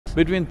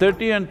Between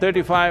 30 and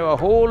 35, a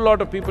whole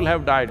lot of people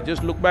have died.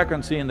 Just look back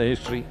and see in the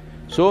history.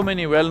 So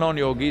many well-known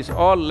yogis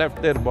all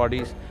left their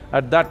bodies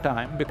at that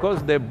time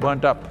because they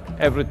burnt up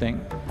everything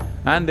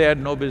and they had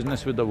no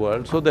business with the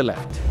world, so they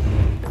left.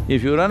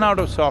 If you run out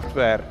of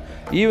software,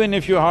 even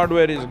if your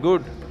hardware is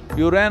good,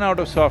 you ran out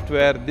of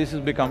software,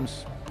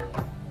 becomes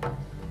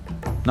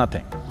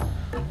nothing.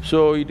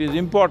 So it is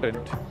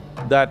important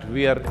that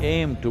we are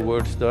aimed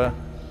towards the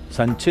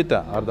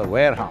sanchita or the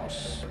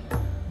warehouse,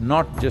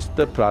 not just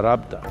the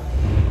prarabdha.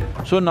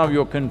 So now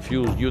you're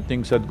confused, you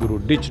think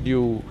Sadhguru ditched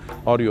you,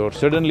 or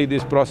suddenly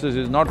this process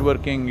is not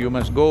working, you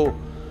must go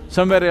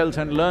somewhere else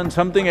and learn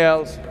something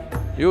else.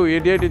 You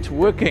idiot, it's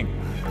working.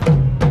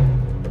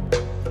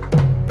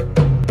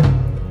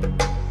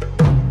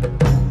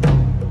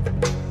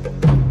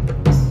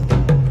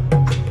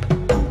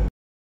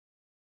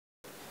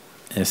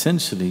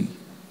 Essentially,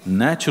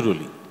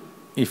 naturally,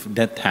 if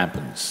death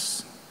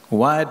happens,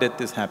 why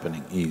death is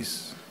happening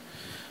is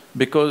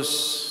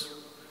because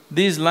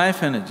these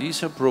life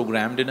energies are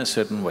programmed in a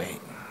certain way.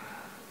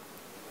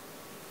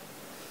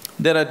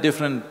 There are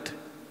different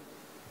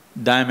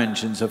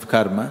dimensions of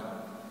karma.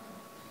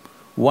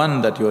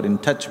 One that you're in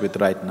touch with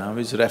right now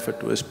is referred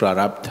to as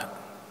Prarabdha.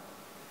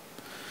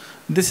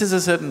 This is a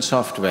certain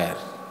software.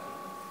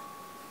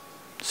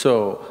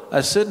 So,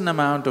 a certain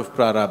amount of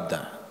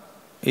Prarabdha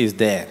is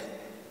there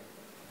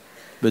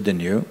within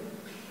you.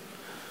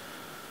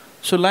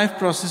 So life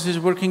process is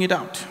working it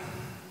out.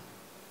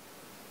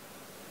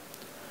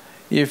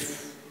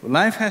 If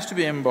life has to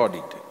be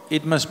embodied,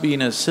 it must be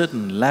in a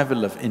certain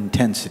level of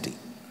intensity,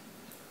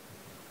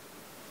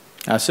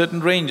 a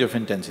certain range of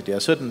intensity, a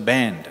certain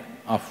band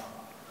of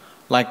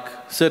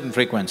like certain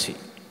frequency,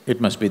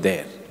 it must be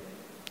there.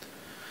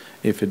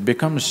 If it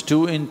becomes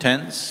too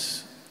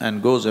intense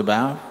and goes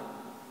above,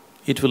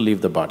 it will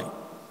leave the body.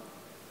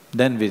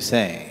 Then we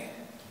say,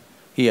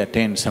 he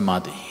attained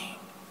samadhi,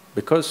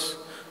 because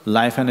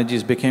life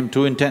energies became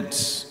too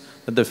intense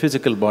that the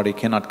physical body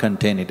cannot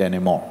contain it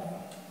anymore.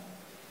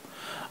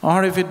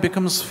 Or if it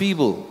becomes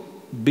feeble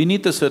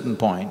beneath a certain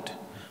point,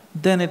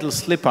 then it'll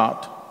slip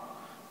out.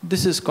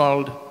 This is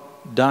called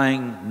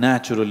dying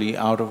naturally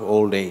out of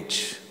old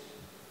age.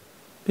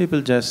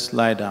 People just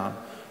lie down,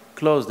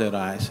 close their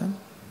eyes and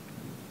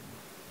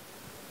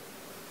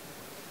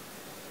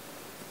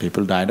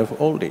people died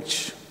of old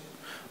age.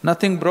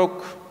 Nothing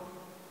broke.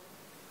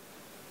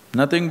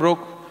 Nothing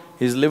broke.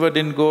 His liver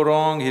didn't go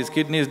wrong, his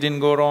kidneys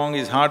didn't go wrong,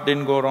 his heart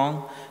didn't go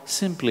wrong.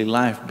 Simply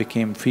life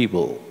became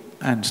feeble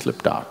and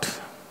slipped out.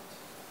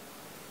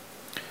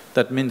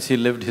 That means he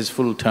lived his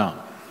full term.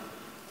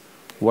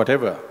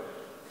 Whatever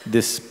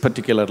this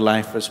particular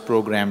life was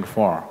programmed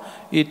for,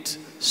 it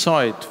saw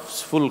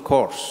its full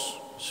course,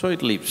 so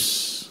it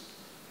leaves.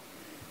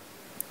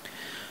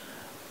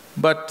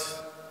 But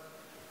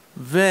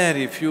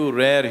very few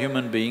rare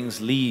human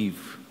beings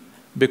leave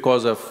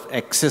because of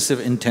excessive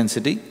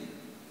intensity.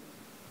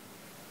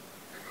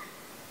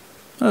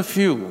 A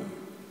few,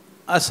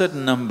 a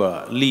certain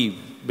number leave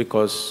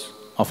because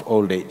of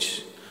old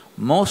age.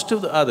 Most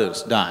of the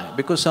others die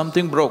because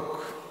something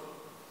broke.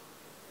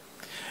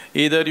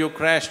 Either you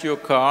crashed your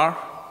car,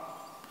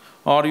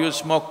 or you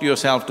smoked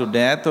yourself to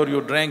death, or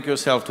you drank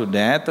yourself to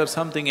death, or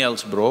something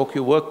else broke,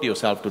 you worked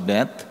yourself to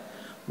death,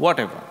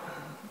 whatever.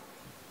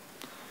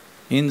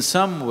 In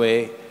some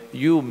way,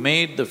 you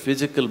made the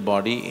physical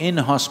body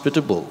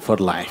inhospitable for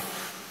life.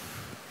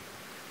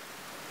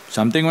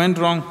 Something went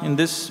wrong in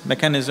this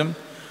mechanism,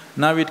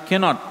 now it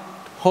cannot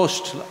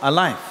host a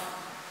life,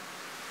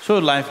 so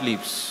life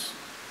leaves.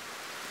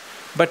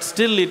 But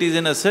still it is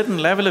in a certain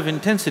level of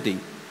intensity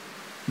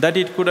that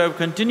it could have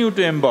continued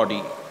to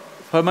embody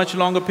for a much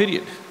longer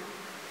period.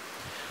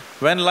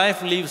 When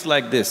life leaves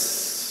like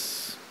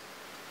this,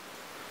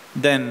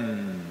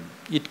 then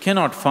it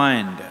cannot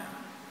find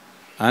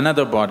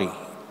another body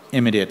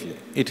immediately,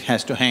 it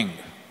has to hang.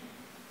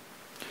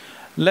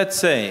 Let's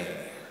say,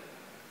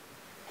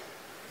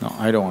 no,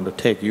 I don't want to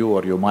take you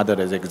or your mother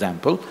as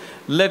example.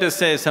 Let us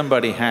say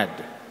somebody had,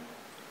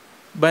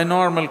 by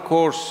normal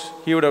course,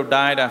 he would have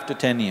died after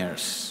 10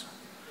 years.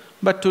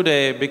 But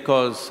today,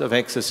 because of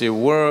excessive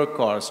work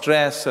or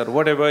stress or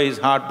whatever, his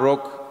heart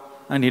broke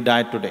and he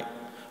died today.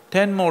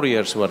 10 more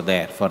years were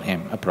there for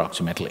him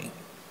approximately.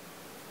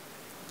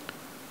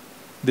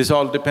 This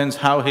all depends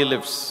how he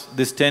lives.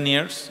 This 10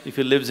 years, if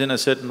he lives in a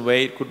certain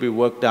way, it could be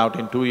worked out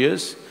in 2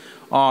 years,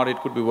 or it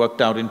could be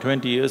worked out in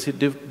 20 years, it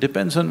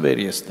depends on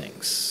various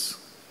things.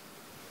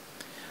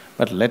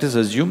 But let us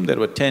assume there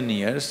were 10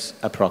 years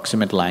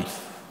approximate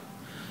life.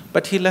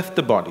 But he left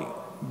the body.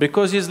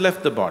 Because he's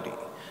left the body,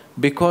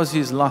 because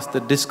he's lost the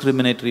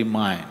discriminatory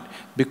mind,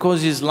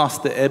 because he's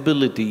lost the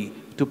ability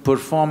to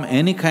perform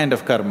any kind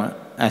of karma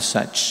as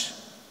such,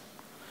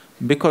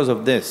 because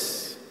of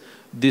this,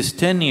 these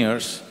 10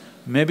 years,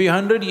 maybe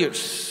 100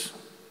 years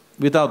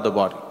without the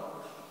body.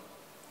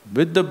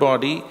 With the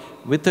body,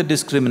 with a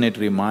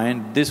discriminatory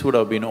mind, this would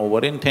have been over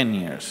in 10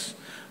 years.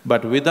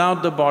 But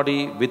without the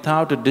body,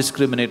 without a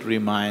discriminatory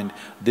mind,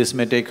 this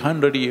may take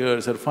 100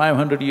 years or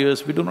 500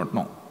 years, we do not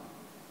know.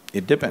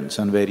 It depends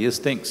on various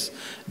things,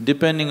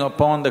 depending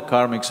upon the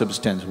karmic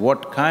substance,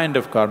 what kind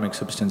of karmic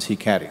substance he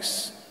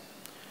carries.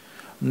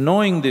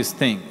 Knowing these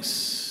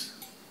things,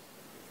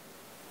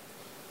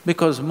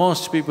 because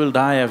most people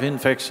die of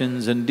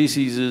infections and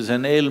diseases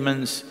and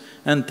ailments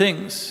and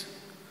things,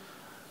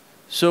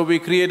 so we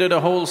created a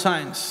whole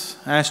science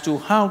as to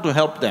how to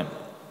help them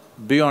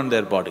beyond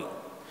their body.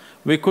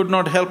 We could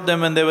not help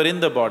them when they were in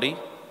the body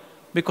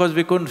because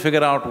we couldn't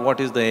figure out what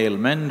is the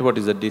ailment, what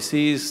is the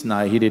disease.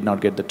 Now he did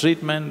not get the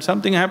treatment,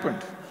 something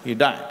happened, he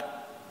died.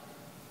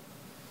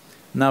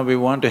 Now we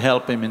want to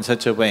help him in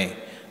such a way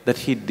that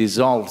he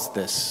dissolves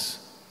this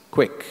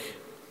quick,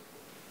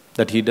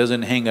 that he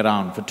doesn't hang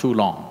around for too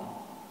long.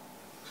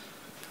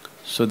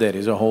 So there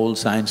is a whole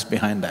science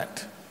behind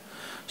that.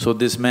 So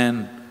this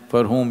man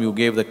for whom you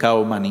gave the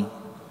cow money,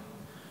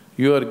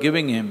 you are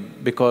giving him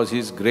because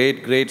his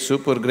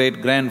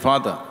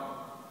great-great-super-great-grandfather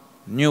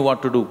knew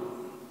what to do.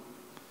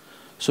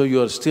 So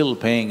you are still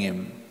paying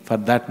him for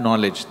that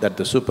knowledge that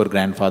the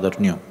super-grandfather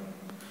knew.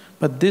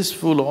 But this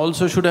fool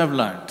also should have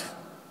learnt,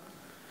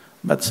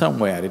 but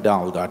somewhere it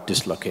all got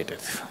dislocated.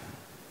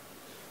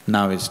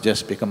 Now it's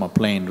just become a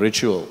plain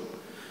ritual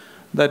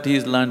that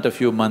he's learnt a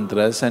few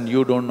mantras and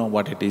you don't know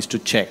what it is to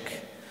check.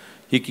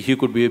 He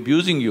could be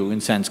abusing you in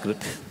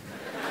Sanskrit.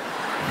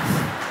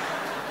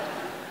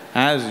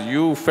 As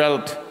you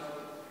felt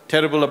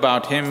terrible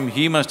about him,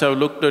 he must have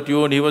looked at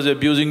you and he was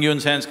abusing you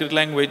in Sanskrit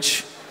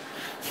language.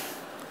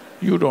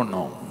 You don't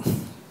know.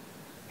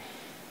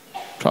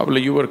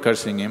 Probably you were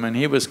cursing him and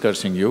he was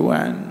cursing you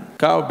and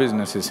cow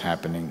business is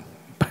happening,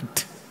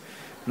 but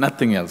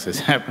nothing else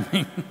is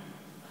happening.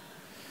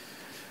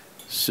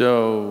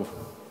 So,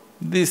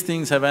 these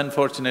things have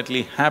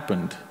unfortunately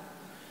happened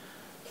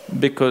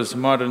because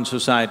modern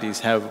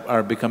societies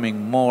are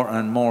becoming more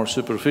and more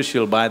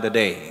superficial by the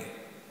day,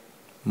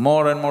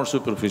 more and more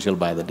superficial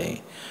by the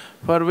day,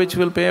 for which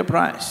we'll pay a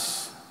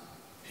price,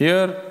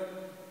 here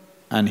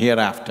and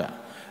hereafter.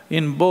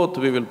 In both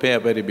we will pay a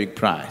very big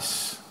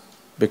price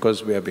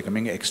because we are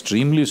becoming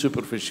extremely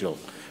superficial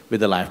with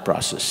the life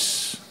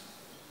process.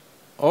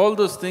 All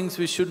those things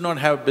which should not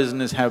have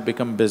business have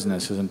become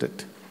business, isn't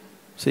it?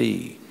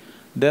 See,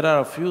 there are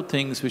a few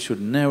things which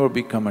should never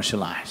be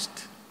commercialized.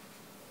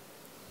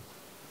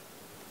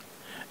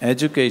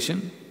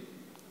 Education,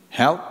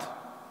 health,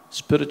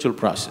 spiritual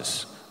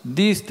process.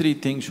 These three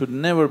things should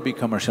never be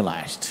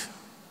commercialized.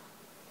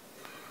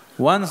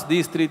 Once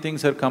these three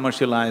things are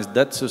commercialized,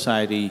 that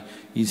society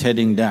is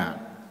heading down.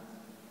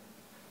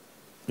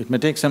 It may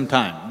take some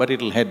time, but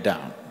it'll head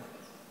down.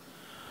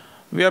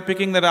 We are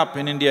picking that up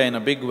in India in a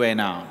big way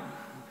now.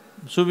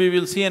 So we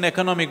will see an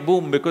economic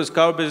boom because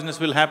cow business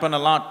will happen a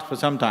lot for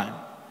some time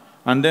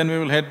and then we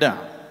will head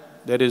down.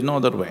 There is no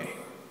other way.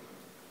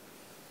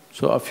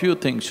 So a few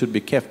things should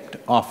be kept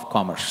off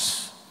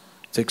commerce.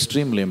 It's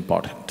extremely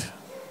important.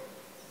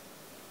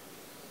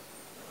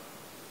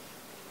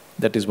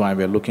 That is why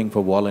we are looking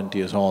for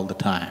volunteers all the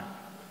time.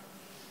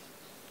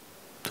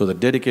 So that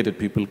dedicated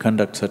people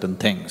conduct certain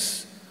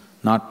things,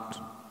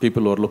 not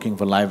people who are looking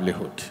for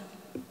livelihood.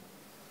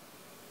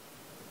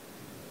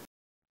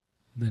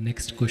 The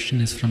next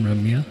question is from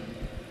Ramya.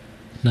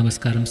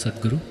 Namaskaram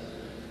Sadhguru.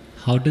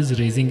 How does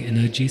raising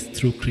energies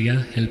through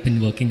Kriya help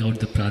in working out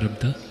the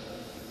Prarabdha?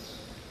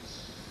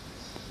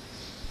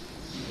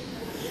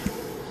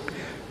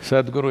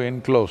 Sadhguru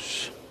in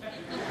close.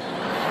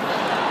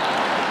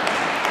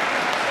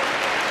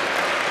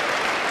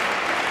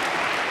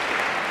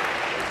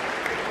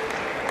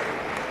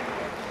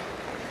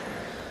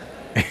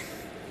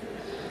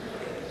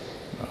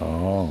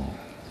 Oh.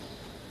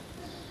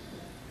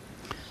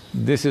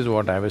 This is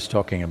what I was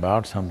talking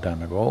about some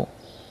time ago.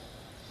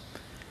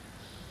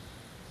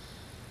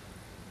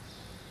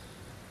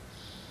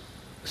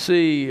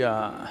 See,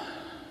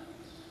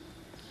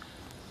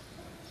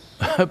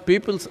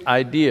 people's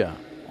idea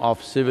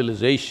of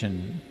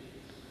civilization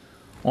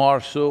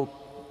or so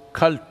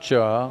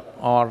culture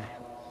or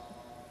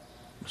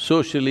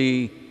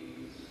socially,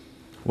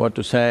 what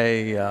to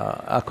say,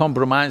 a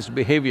compromised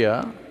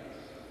behavior,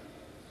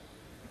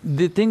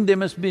 they think they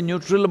must be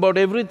neutral about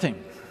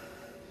everything.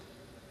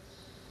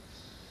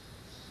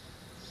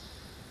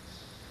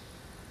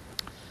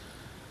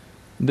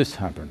 This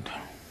happened.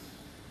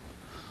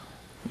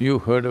 You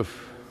heard of…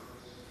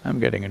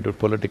 I'm getting into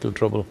political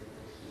trouble.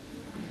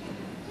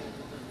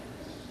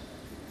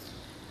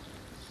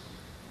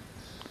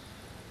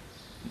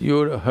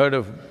 You heard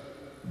of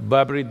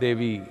Babri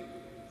Devi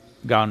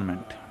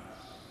government?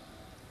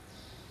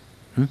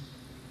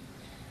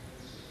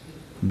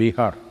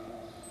 Bihar.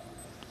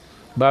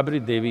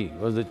 Babri Devi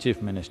was the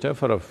chief minister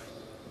for a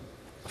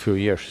few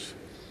years.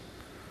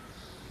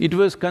 It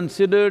was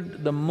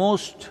considered the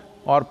most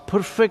or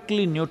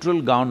perfectly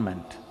neutral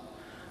government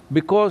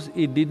because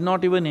it did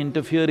not even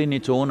interfere in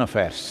its own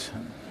affairs.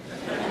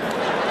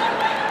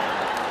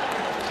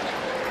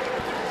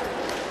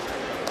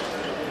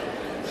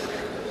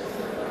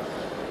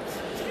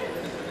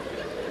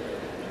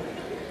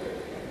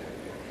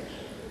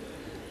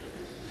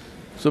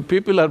 So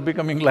people are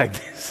becoming like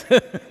this.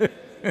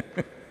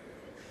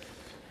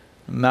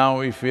 Now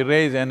if we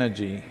raise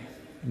energy,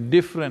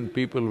 different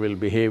people will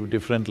behave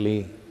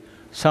differently.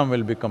 Some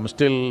will become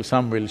still,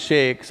 some will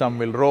shake, some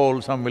will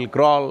roll, some will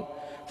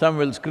crawl, some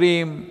will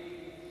scream.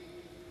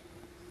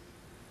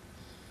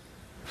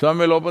 Some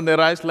will open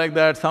their eyes like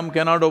that, some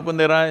cannot open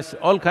their eyes,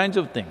 all kinds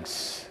of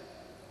things.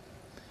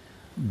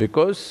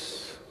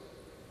 Because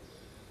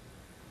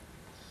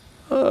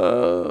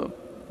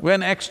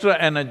when extra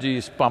energy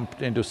is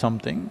pumped into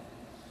something,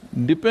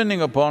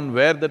 depending upon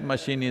where that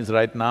machine is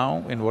right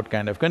now, in what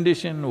kind of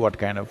condition, what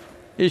kind of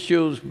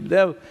issues,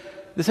 this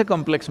is a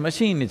complex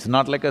machine, it's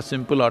not like a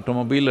simple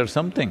automobile or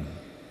something.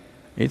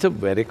 It's a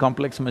very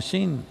complex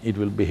machine, it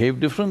will behave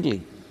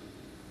differently.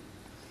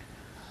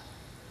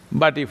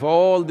 But if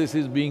all this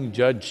is being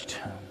judged,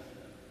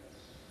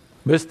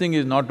 best thing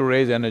is not to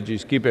raise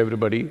energies, keep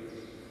everybody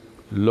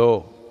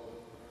low.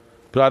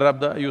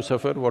 Prarabdha, you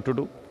suffer, what to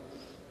do?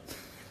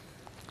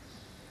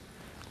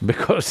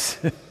 Because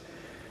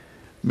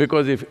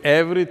because if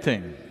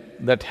everything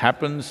that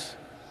happens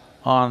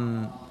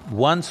on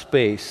one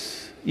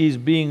space is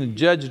being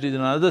judged in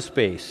another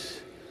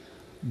space,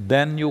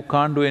 then you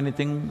can't do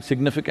anything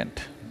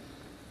significant.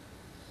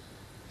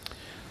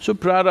 So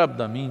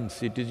prarabdha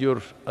means it is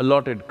your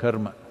allotted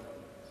karma.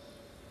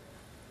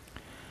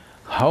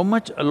 How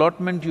much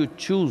allotment you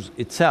choose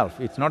itself,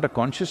 it's not a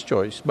conscious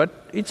choice,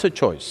 but it's a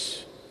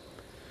choice.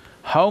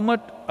 How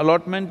much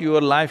allotment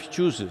your life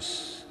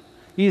chooses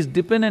is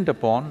dependent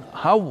upon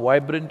how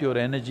vibrant your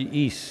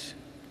energy is.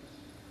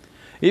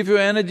 If your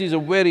energy is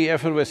very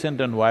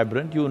effervescent and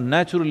vibrant, you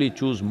naturally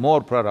choose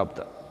more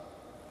prarabdha,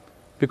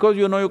 because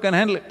you know you can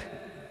handle it.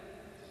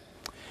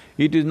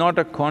 It is not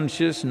a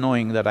conscious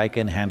knowing that I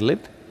can handle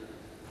it.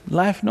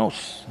 Life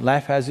knows,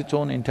 life has its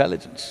own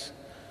intelligence,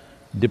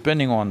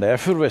 depending on the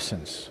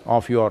effervescence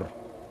of your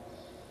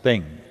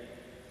thing.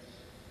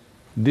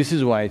 This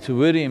is why it's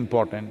very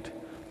important,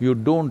 you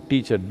don't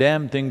teach a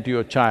damn thing to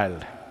your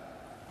child.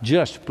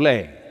 Just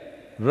play,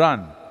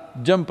 run,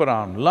 jump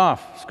around,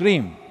 laugh,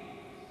 scream,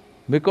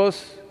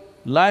 because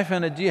life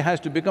energy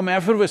has to become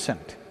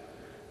effervescent.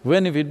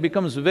 When if it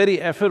becomes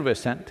very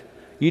effervescent,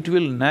 it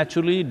will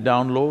naturally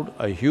download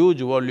a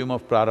huge volume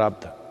of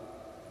prarabdha.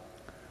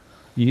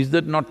 Is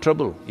that not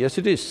trouble? Yes,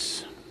 it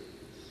is.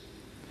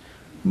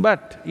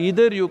 But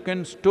either you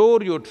can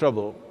store your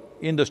trouble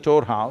in the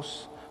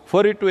storehouse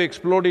for it to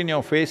explode in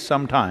your face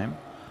sometime,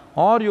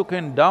 or you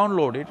can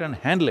download it and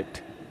handle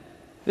it.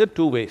 There are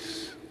two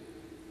ways.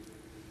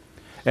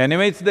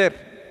 Anyway, it's there.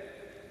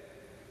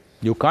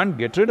 You can't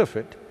get rid of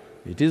it,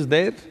 it is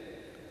there.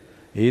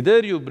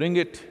 Either you bring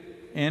it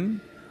in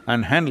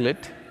and handle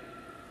it,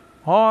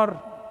 or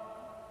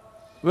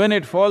when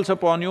it falls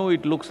upon you,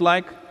 it looks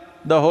like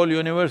the whole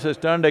universe has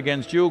turned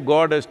against you,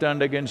 God has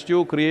turned against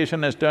you,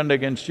 creation has turned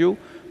against you.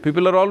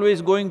 People are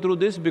always going through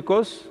this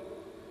because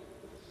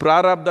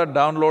prarabdha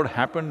download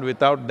happened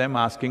without them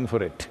asking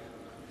for it.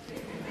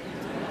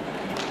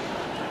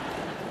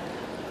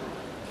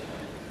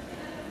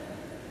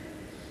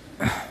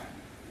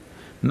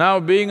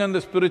 Now, being on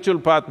the spiritual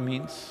path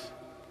means,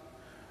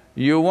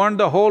 you want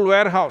the whole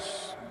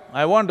warehouse.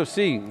 I want to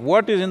see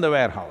what is in the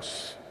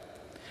warehouse.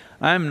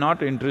 I am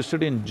not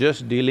interested in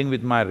just dealing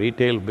with my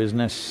retail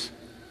business.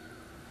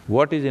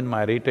 What is in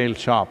my retail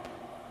shop?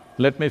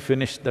 Let me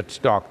finish that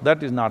stock,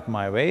 that is not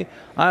my way.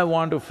 I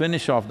want to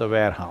finish off the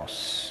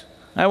warehouse.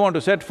 I want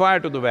to set fire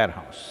to the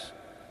warehouse.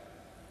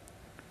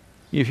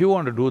 If you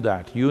want to do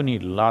that, you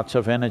need lots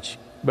of energy.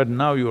 But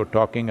now you're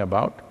talking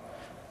about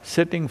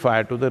setting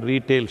fire to the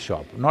retail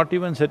shop, not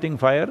even setting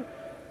fire,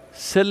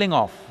 selling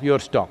off your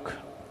stock.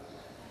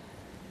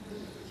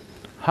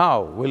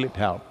 How will it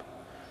help?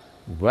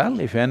 Well,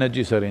 if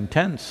energies are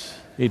intense,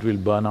 it will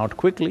burn out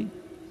quickly.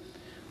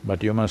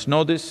 But you must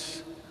know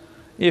this,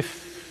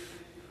 if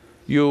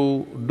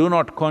you do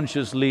not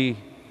consciously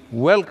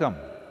welcome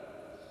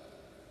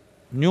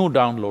new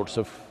downloads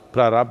of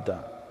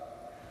prarabdha,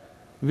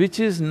 which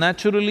is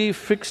naturally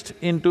fixed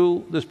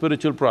into the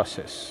spiritual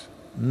process.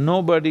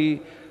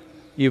 Nobody,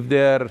 if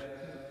they're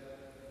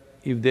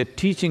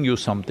teaching you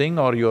something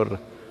or you're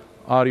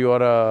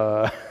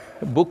a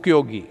book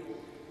yogi,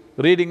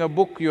 reading a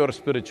book you're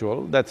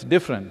spiritual, that's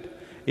different.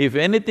 If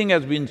anything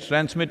has been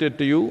transmitted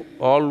to you,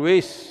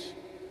 always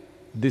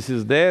this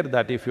is there,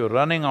 that if you're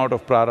running out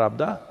of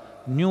prarabdha,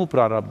 new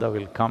prarabdha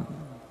will come.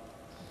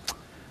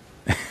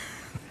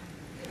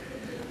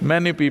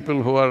 Many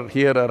people who are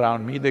here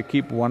around me, they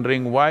keep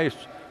wondering why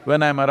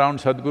when I'm around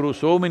Sadhguru,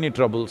 so many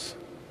troubles.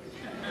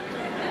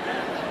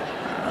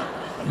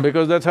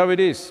 Because that's how it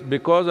is.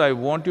 Because I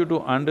want you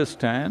to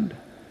understand,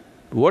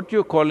 what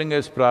you're calling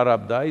as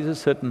prarabdha is a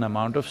certain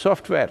amount of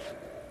software.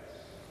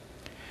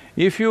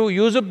 If you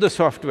use up the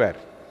software,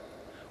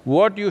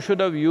 what you should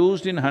have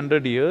used in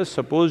 100 years,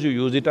 suppose you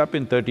use it up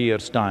in 30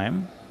 years'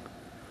 time,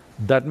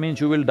 that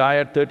means you will die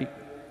at 30.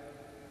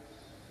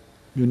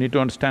 You need to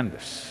understand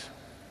this.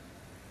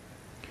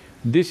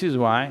 This is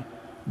why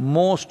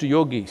most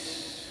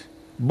yogis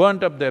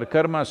burnt up their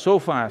karma so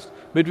fast.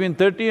 Between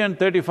 30 and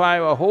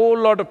 35, a whole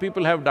lot of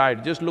people have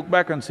died. Just look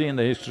back and see in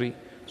the history.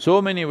 So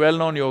many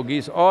well-known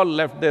yogis all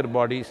left their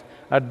bodies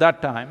at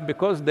that time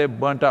because they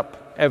burnt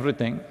up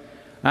everything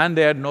and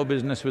they had no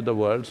business with the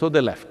world, so they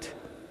left.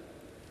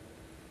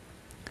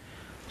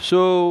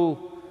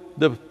 So,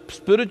 the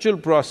spiritual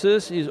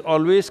process is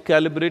always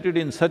calibrated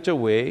in such a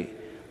way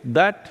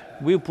that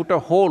we put a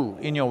hole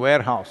in your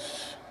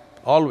warehouse,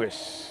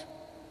 always.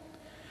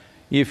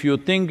 If you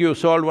think you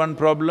solved one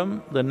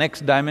problem, the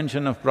next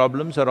dimension of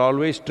problems are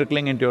always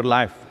trickling into your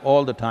life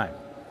all the time.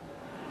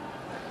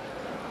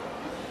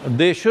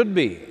 They should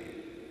be,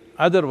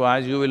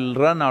 otherwise you will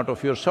run out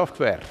of your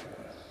software.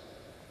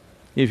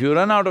 If you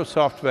run out of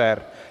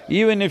software,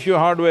 even if your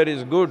hardware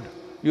is good,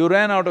 you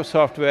ran out of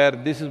software,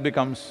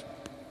 becomes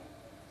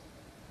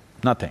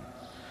nothing.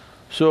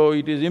 So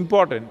it is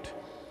important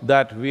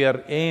that we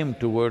are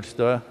aimed towards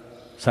the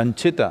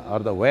sanchita or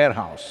the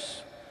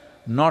warehouse,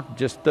 not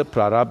just the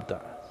prarabdha.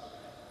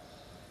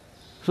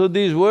 So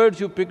these words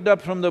you picked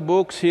up from the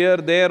books here,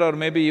 there, or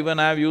maybe even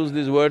I've used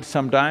these words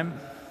sometime.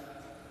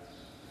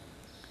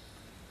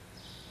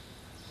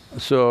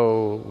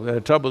 So, there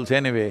are troubles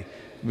anyway.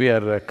 We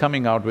are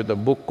coming out with a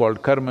book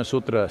called Karma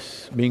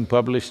Sutras, being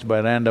published by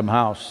Random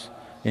House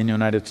in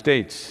United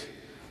States.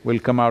 Will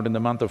come out in the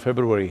month of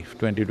February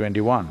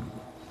 2021.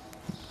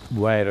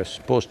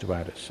 Virus,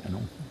 post-virus, you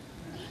know.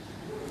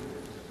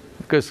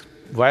 Because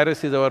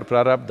virus is our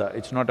prarabdha,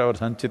 it's not our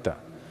sanchita.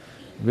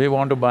 We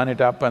want to burn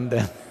it up and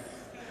then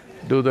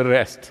do the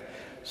rest.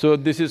 So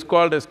this is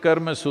called as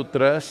Karma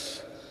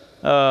Sutras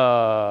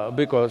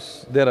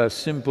because there are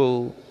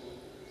simple,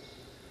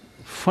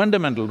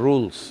 fundamental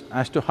rules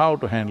as to how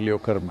to handle your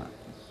karma.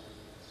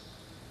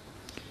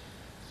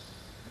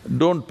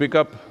 Don't pick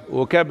up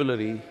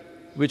vocabulary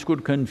which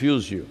could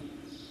confuse you.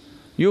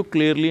 You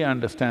clearly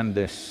understand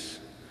this.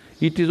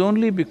 It is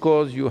only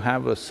because you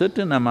have a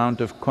certain amount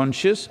of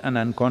conscious and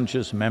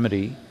unconscious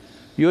memory,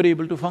 you're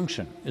able to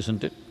function,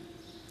 isn't it?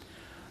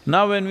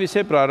 Now when we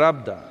say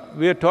prarabdha,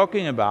 we are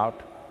talking about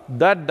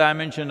that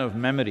dimension of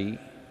memory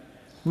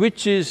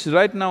which is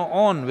right now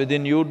on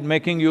within you,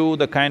 making you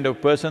the kind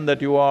of person that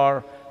you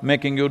are,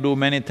 making you do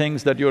many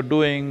things that you're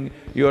doing,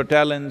 your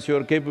talents,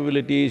 your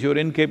capabilities, your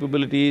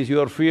incapabilities,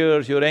 your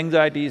fears, your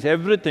anxieties,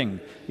 everything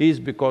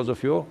is because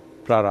of your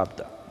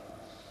prarabdha.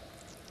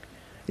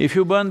 If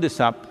you burn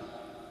this up,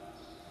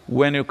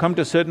 when you come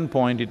to a certain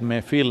point, it may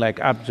feel like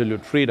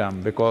absolute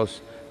freedom because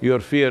your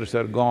fears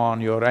are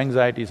gone, your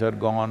anxieties are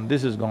gone,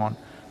 this is gone.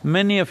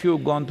 Many of you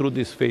have gone through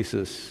these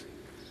phases.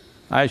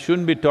 I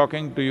shouldn't be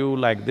talking to you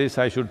like this,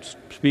 I should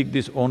speak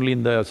this only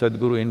in the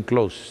Sadhguru in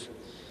close.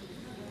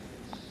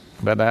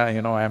 But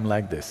I'm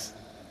like this.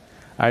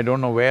 I don't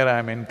know where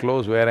I'm in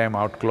close, where I'm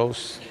out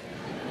close.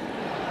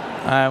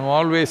 I'm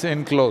always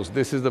in close,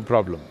 this is the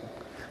problem.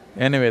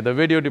 Anyway, the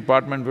video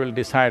department will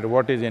decide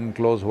what is in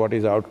close, what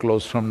is out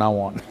close from now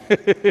on.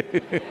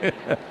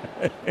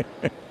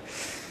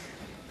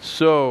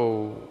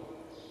 So,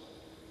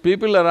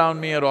 people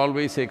around me are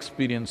always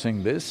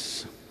experiencing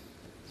this,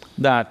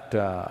 that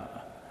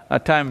a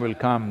time will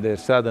come, their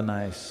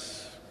sadhana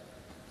is,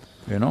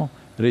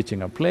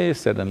 reaching a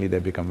place, suddenly they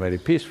become very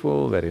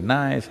peaceful, very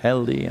nice,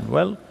 healthy and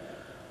well.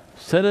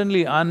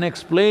 Suddenly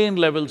unexplained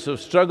levels of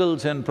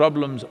struggles and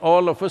problems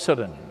all of a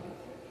sudden.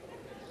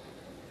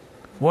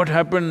 What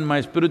happened?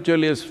 My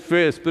spirituality has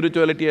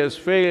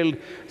failed,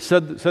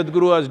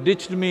 Sadhguru has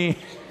ditched me.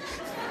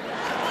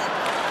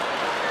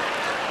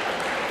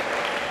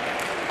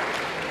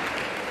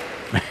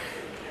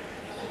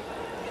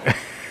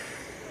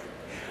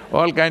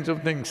 All kinds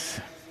of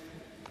things.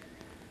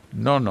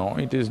 No,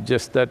 it is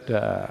just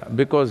that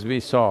because we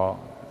saw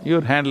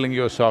you're handling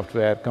your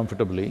software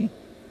comfortably,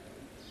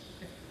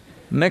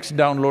 next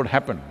download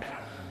happened.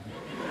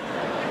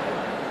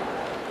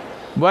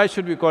 Why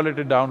should we call it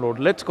a download?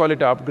 Let's call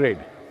it an upgrade.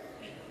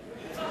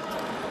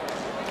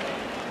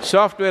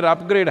 Software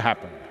upgrade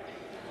happened.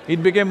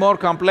 It became more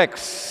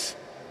complex.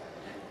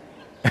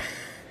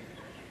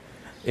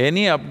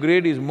 Any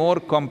upgrade is more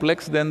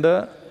complex than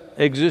the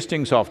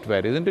existing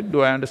software, isn't it?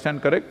 Do I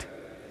understand correct?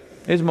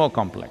 It's more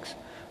complex.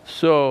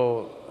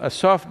 So, a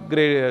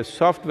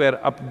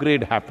software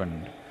upgrade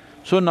happened.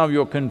 So now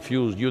you're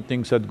confused, you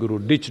think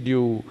Sadhguru ditched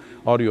you,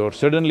 or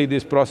suddenly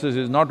this process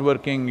is not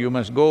working, you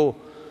must go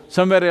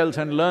somewhere else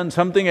and learn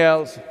something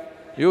else.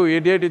 You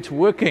idiot, it's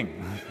working.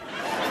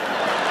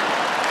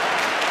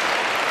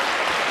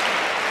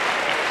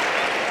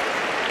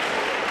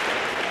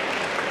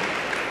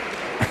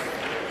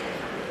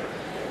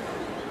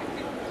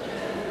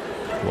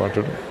 What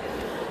to do?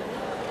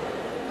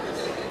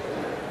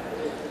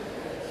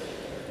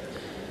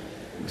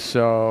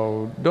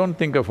 So, don't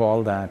think of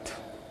all that.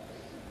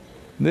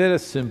 There are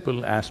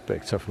simple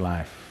aspects of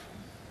life.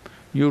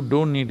 You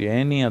don't need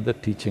any other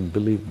teaching,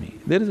 believe me.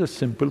 There is a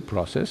simple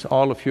process,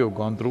 all of you have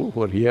gone through,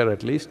 who are here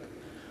at least,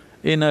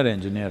 inner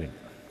engineering.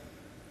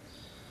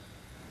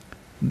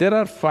 There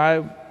are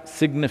 5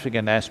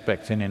 significant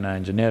aspects in inner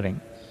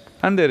engineering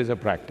and there is a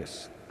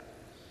practice.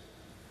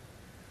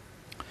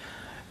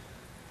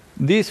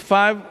 These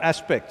 5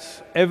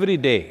 aspects, every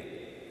day,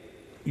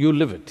 you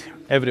live it,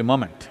 every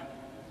moment.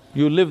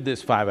 You live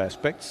these 5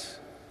 aspects.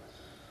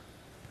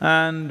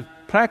 And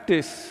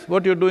practice,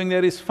 what you're doing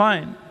there is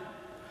fine.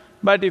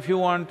 But if you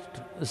want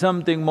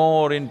something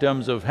more in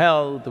terms of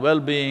health,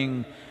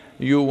 well-being,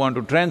 you want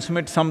to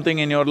transmit something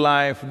in your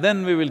life,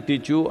 then we will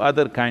teach you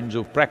other kinds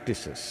of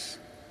practices.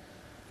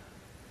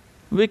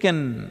 We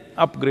can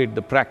upgrade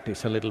the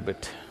practice a little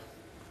bit.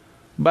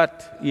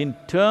 But in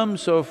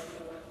terms of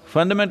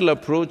fundamental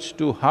approach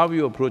to how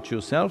you approach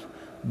yourself,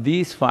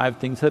 these 5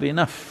 things are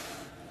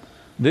enough.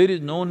 There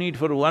is no need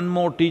for one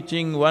more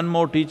teaching, one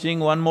more teaching,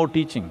 one more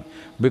teaching.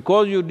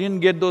 Because you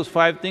didn't get those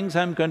 5 things,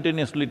 I'm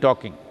continuously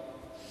talking.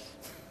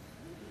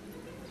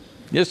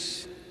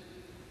 Yes,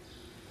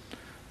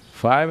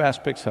 5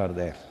 aspects are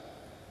there.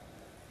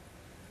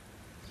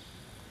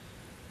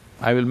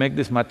 I will make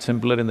this much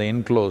simpler in the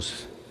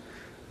enclose,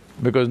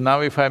 because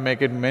now if I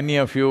make it, many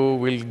of you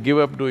will give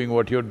up doing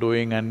what you're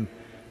doing and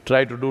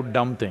try to do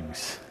dumb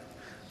things.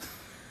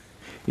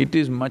 It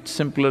is much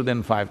simpler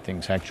than 5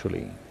 things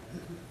actually.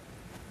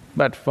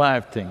 But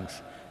 5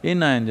 things.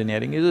 Inner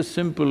engineering is a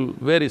simple,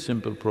 very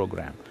simple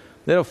program.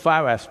 There are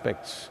 5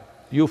 aspects.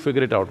 You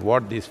figure it out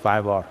what these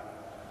 5 are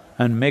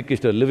and make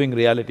it a living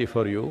reality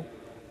for you,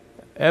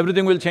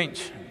 everything will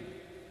change.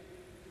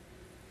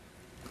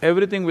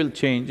 Everything will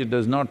change, it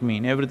does not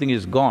mean everything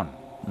is gone.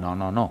 No,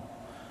 no, no.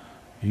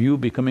 You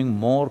becoming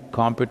more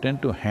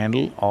competent to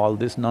handle all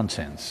this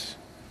nonsense.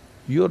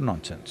 Your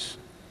nonsense.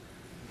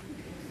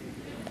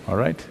 All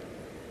right?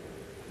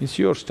 It's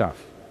your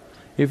stuff.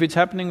 If it's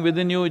happening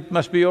within you, it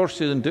must be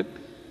yours, isn't it?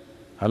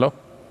 Hello?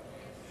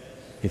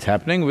 It's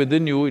happening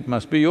within you, it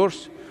must be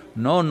yours.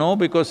 No, no,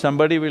 because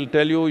somebody will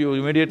tell you, you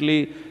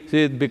immediately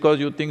say, because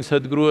you think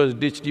Sadhguru has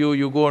ditched you,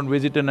 you go and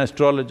visit an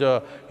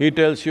astrologer, he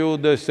tells you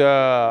this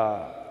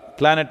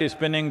planet is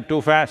spinning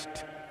too fast.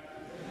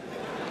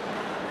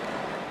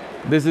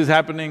 This is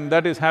happening,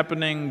 that is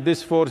happening,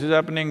 this force is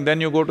happening, then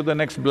you go to the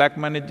next black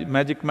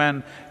magic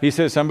man, he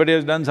says, somebody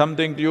has done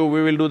something to you,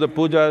 we will do the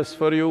pujas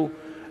for you.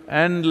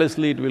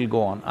 Endlessly it will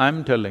go on.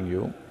 I'm telling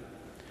you,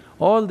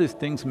 all these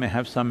things may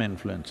have some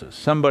influences.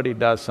 Somebody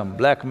does some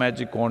black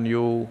magic on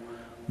you,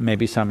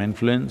 maybe some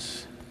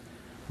influence.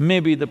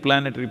 Maybe the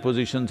planetary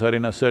positions are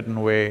in a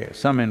certain way,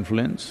 some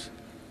influence.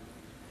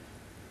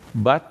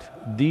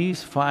 But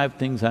these 5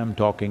 things I'm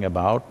talking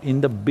about,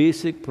 in the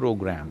basic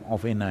program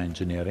of inner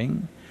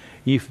engineering,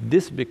 if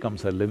this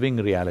becomes a living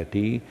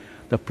reality,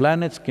 the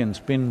planets can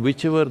spin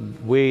whichever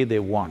way they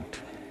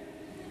want.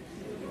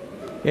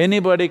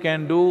 Anybody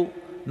can do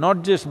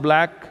not just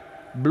black,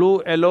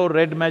 blue, yellow,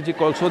 red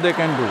magic also they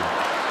can do.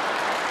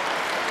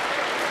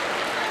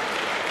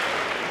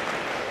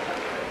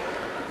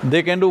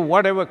 They can do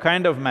whatever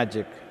kind of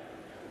magic.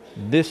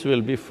 This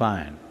will be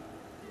fine.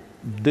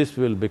 This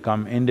will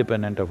become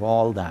independent of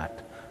all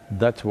that.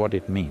 That's what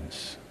it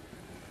means.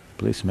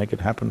 Please make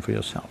it happen for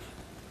yourself.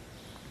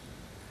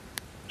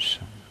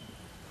 So.